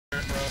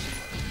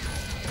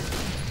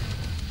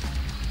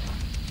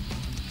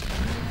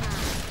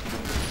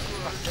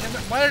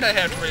Why did I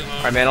have to reload?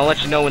 Alright, man, I'll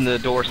let you know when the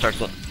door starts.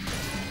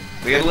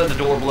 We gotta let the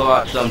door blow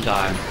out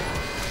sometime.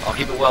 I'll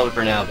keep it welded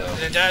for now, though.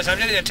 Guys, I'm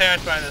getting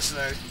attacked by this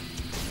thing.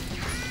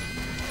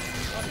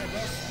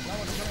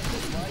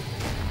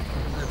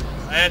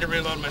 I had to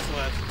reload my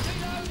flip.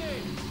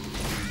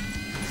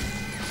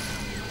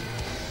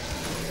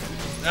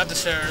 Not the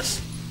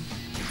stairs.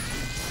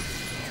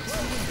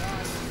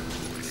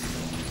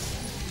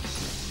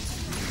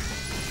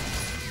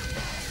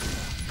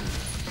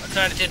 I'm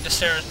trying to get the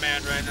stairs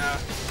manned right now.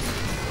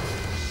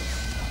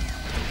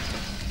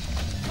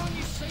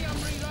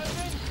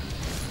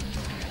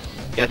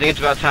 Yeah, I think it's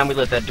about time we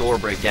let that door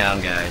break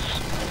down, guys.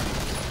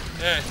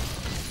 Okay.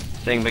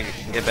 Thing,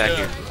 get back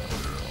here.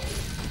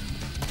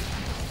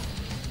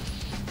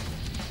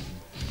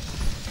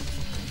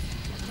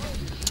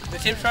 They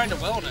keep trying to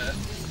weld it.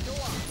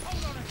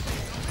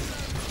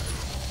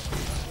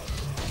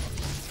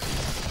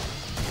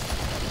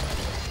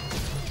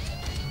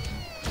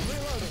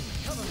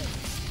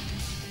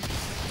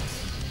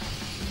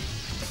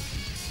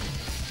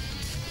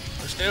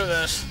 Let's do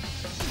this.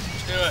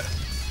 Let's do it.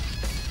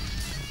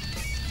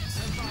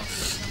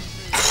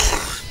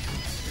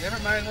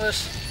 Never mind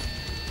this.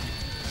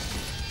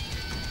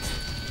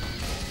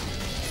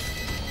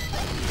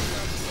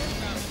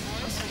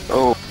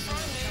 Oh.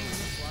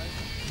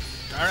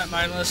 Darn it,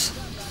 mindless.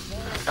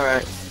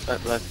 Alright,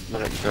 let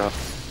it go.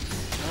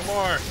 No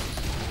more.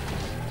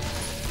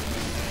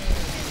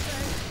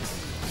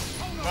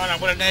 Come on, I'm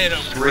gonna nade him.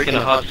 Freaking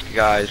a husk,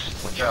 guys.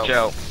 Watch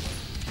out.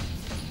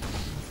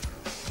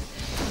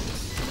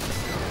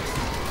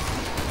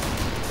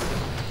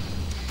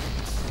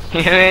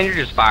 Yeah, man, you're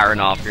just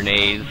firing off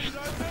grenades.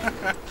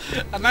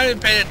 I'm not even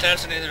paying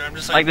attention either. I'm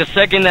just Like the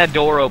second that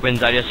door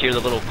opens, I just hear the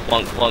little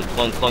clunk, clunk,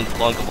 clunk, clunk,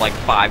 clunk of like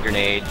 5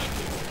 grenades.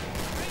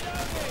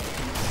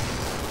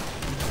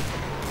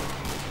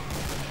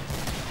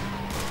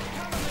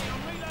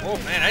 Oh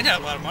man, I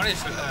got a lot of money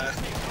for that.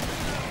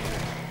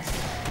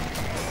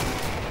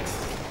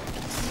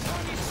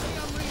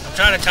 I'm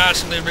trying to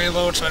constantly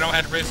reload so I don't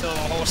have to refill the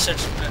whole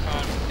 6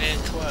 on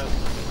and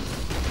 12.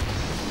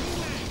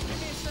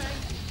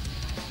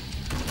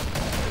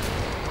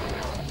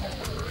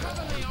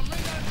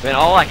 Man,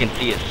 all I can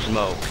see is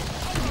smoke.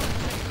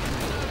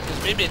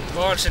 Cause we've been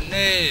launching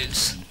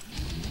nades.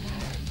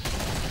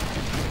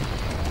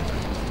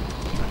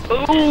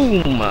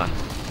 Boom!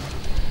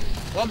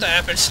 Love the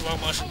epic slow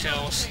motion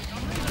kills.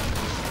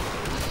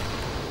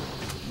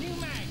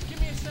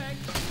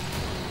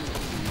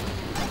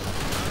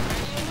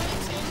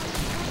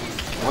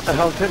 What the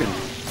hell's hitting?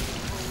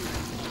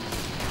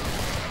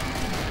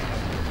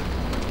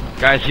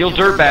 Guys, heal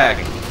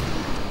dirtbag.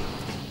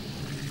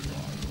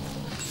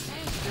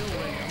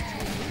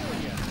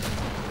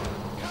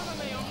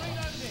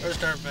 Where's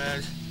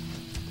dirtbag?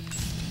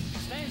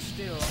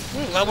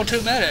 Ooh, level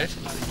 2 medic.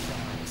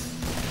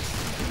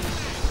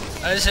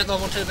 I just hit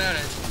level 2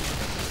 medic.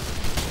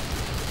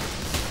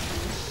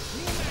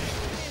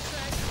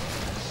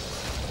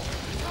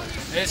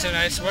 It's a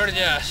nice word,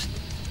 yes.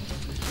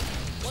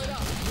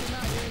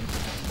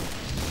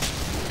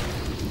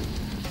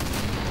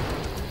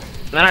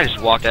 Then I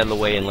just walked out of the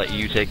way and let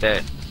you take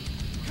that.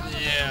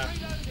 Yeah.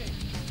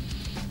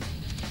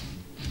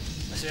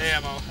 That's the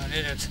ammo. I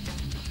need it.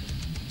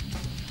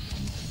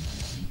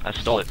 I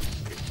stole it.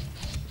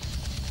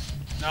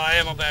 No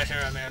ammo back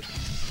here, man.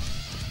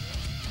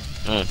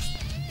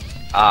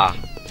 Ah.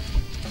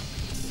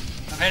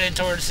 I'm heading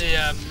towards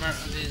the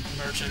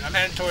merchant. I'm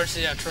heading towards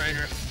the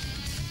trader.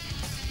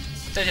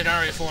 Taking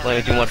RE4. Playing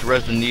right too now. much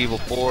Resident Evil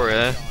 4,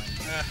 eh?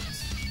 Yeah.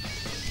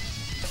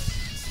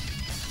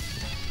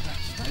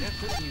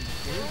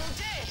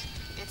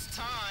 It's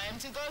time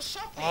to go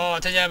shopping. Oh, I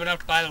think I have enough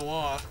to buy the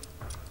wall.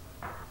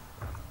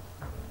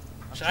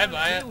 Should I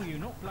buy it? You,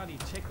 not bloody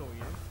tickle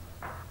you.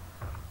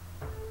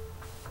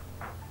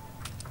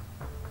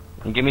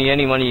 And give me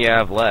any money you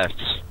have left.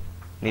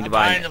 Need to I'm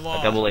buy buying a the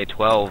wall. double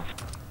A12.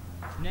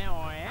 Now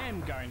I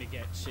am going to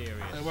get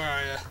serious. Hey, where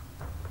are you?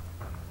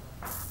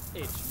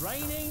 It's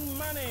raining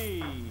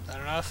money. Is that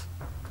enough?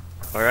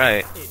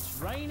 Alright. It's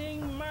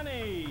raining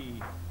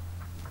money.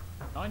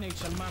 I need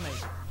some money.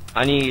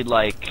 I need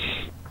like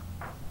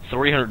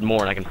 300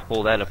 more and I can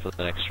pull that up for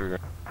the next trigger.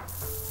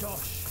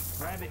 Gosh,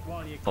 grab it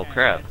while you can. Oh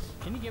crap.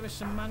 Can you give us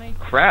some money?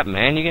 Crap,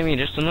 man, you gave me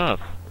just enough.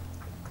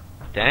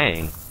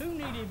 Dang. Who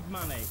needed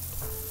money?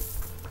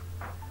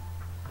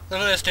 Look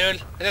at this,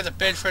 dude. It has a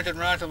big freaking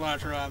rocket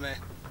launcher on me.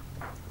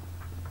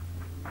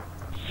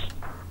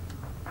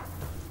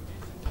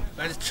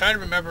 I'm just trying to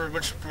remember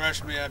which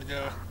direction we had to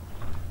go.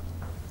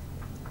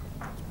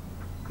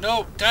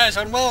 No, guys,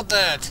 unweld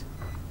that!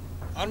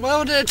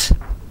 Unweld it!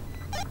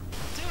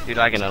 Dude,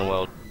 I can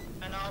unweld.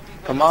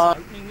 Come on.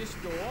 Opening this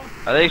door.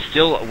 Are they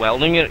still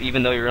welding it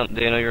even though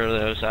they know you're on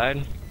the other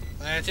side?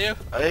 Thank you.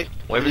 Hey,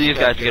 Wait for these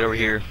guys to get over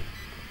here.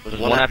 There's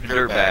one after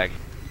dirtbag.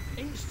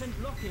 Instant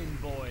lock-in,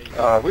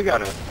 boys. We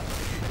got it.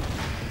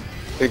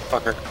 Big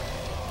fucker.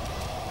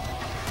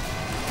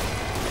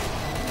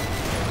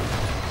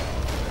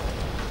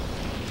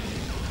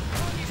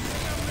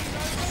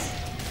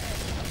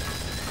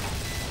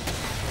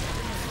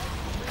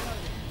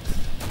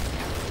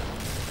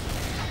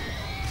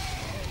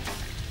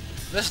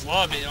 This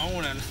lobby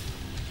owning.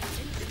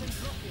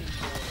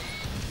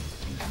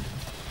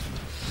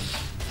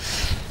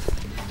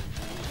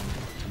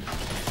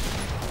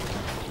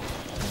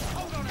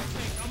 Hold on a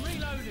sec, I'm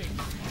reloading.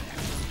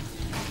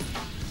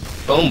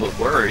 Phone book,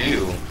 where are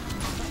you?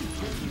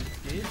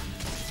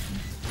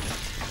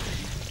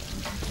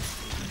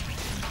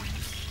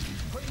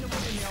 Putting the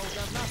wood in the old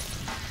governor.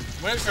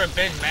 Waiting for a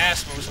big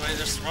mass move, so I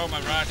just throw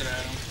my rocket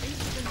at him.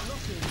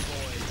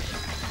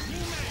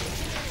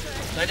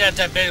 I got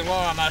that big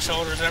wall on my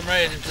shoulders, and I'm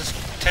ready to just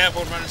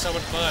tackle and run in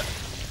someone's butt.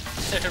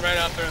 Stick it right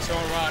up there and throw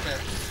a rocket.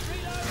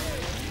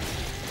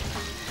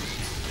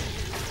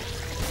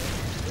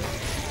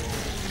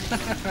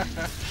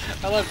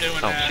 I love doing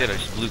Oh that. shit, I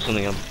just blew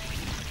something up.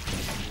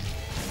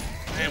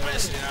 I ain't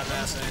wasting it on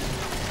that thing.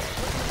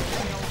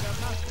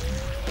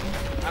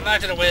 I'm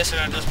not gonna waste it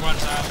on just one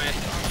zombie.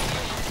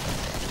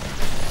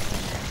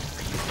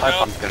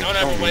 Don't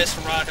ever waste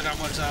a rocket on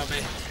one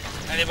zombie.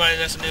 Anybody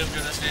that's new to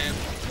this game.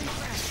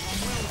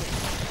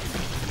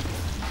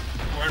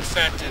 Or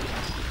infected.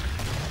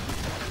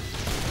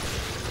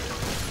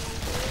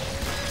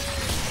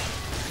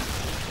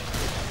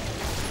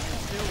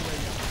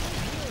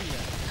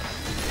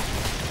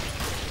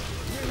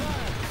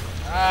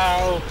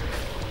 Ow!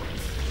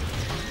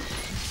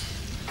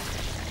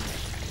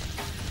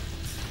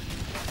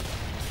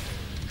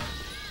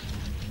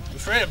 I'm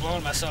afraid of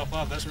blowing myself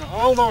up. That's no.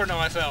 Oh lord, no,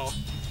 I fell.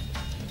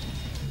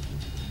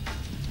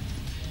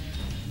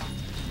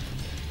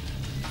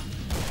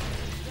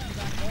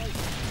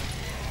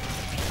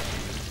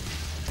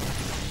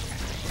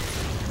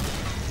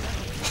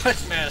 What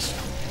mess?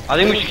 I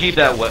think we should keep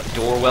that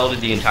door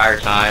welded the entire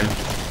time.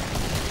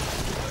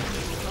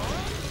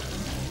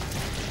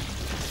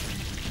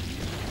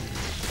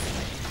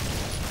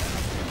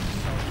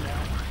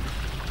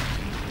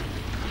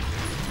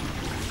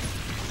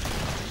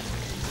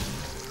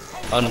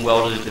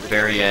 Unwelded at the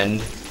very end.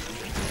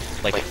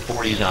 Like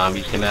 40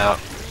 zombies came out.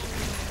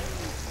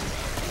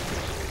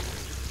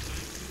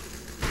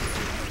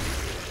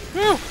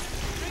 Woo!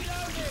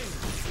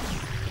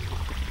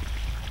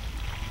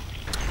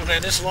 Okay,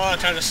 this law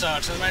kind of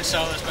sucks. I might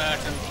sell this back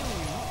and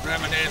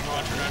grab my nade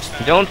launcher next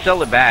time. Don't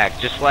sell it back.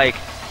 Just like,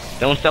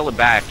 don't sell it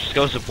back. Just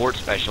go support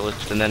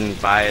specialist and then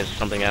buy as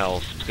something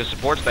else. Because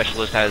support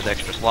specialist has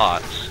extra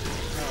slots.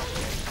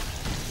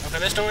 Okay,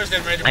 this door is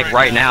getting ready to Like break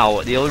right down.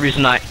 now, the only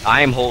reason I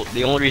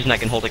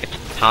can hold like a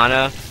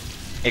katana,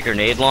 a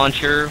grenade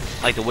launcher,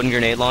 like the wooden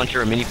grenade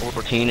launcher, a mini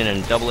 414,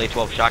 and a double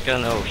A12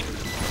 shotgun.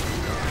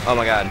 Oh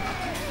my god.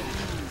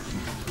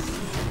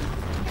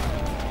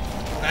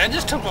 I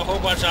just took a whole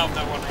bunch out with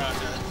that one rocket.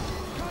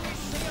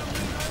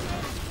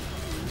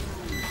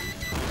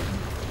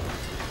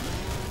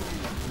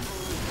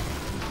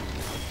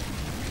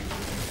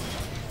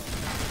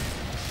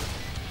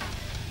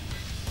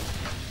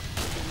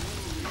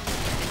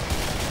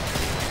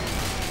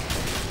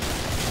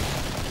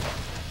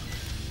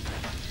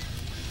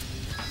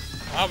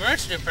 Wow, we're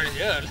actually doing pretty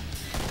good.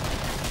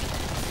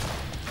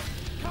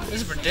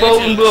 This is ridiculous.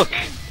 Phone book!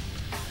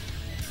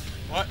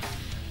 What?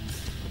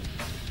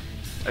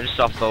 I just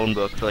saw phone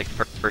book for like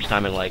the first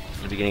time in like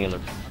the beginning of the...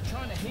 I'm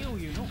trying to heal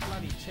you, not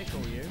bloody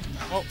tickle you.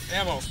 Oh,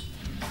 ammo.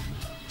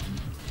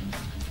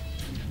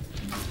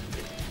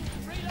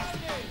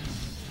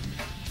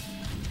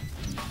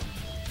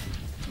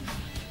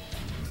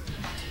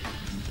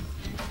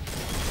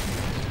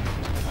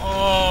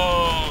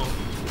 Oh,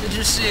 did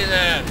you see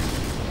that?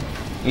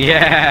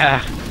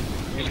 Yeah!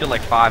 You just got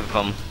like 5 of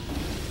them.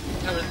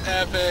 That was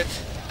epic.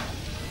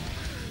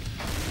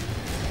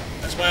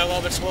 That's why I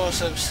love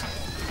explosives.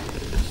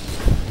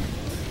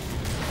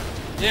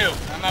 You,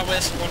 I'm not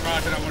wasting one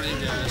rocket on one of you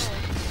guys.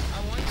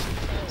 I want you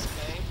first,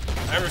 babe.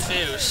 I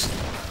refuse.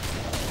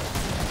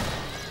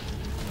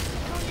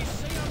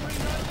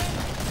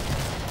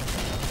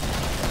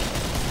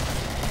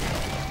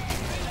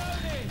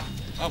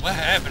 Oh, what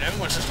happened?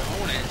 Everyone's just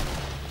owning it.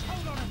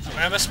 Okay,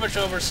 I'm gonna switch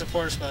over to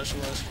support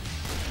specialist.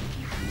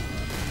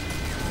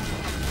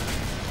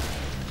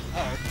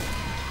 Uh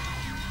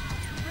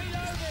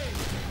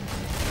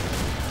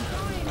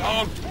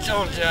oh.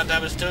 Oh, yeah,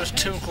 that was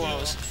too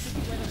close.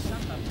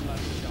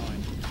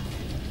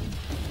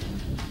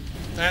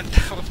 That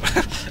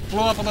blew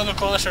up a little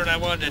closer than I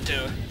wanted it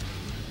to.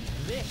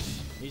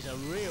 This is a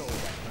real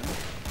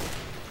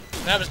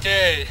weapon. That was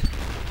gay.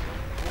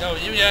 No,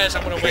 you guys,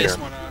 I'm gonna waste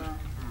one on.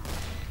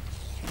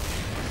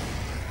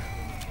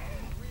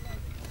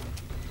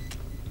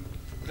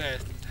 Okay,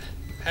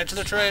 head to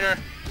the trader.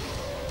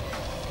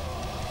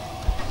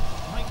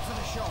 Make for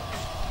the shops.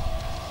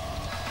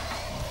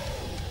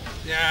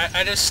 Yeah,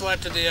 I just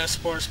selected the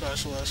support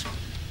specialist.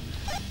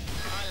 I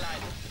like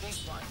the big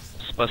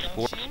ones.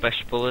 Sport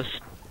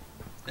specialist.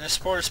 Yeah,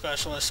 support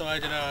specialist, so I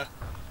could,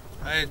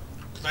 I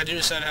do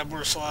decide to have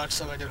more slots,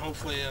 so I can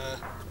hopefully,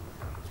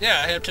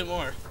 yeah, I have 2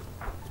 more.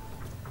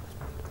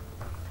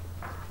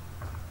 I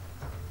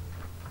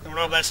don't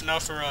know if that's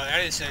enough for,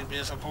 anything,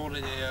 because I'm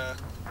holding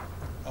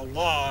a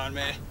law on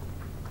me.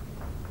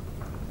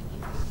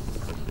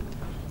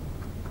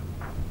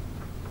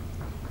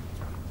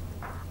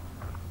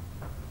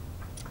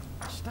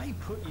 Stay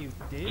put, you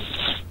did.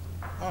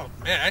 Oh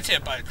man, I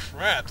can't buy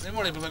crap. They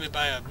won't even let me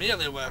buy a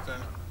melee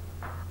weapon.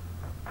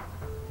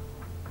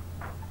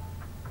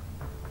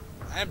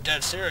 I am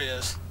dead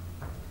serious.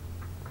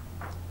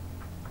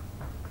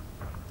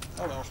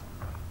 Oh well.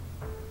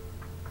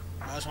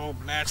 Might as well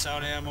max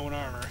out ammo and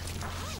armor.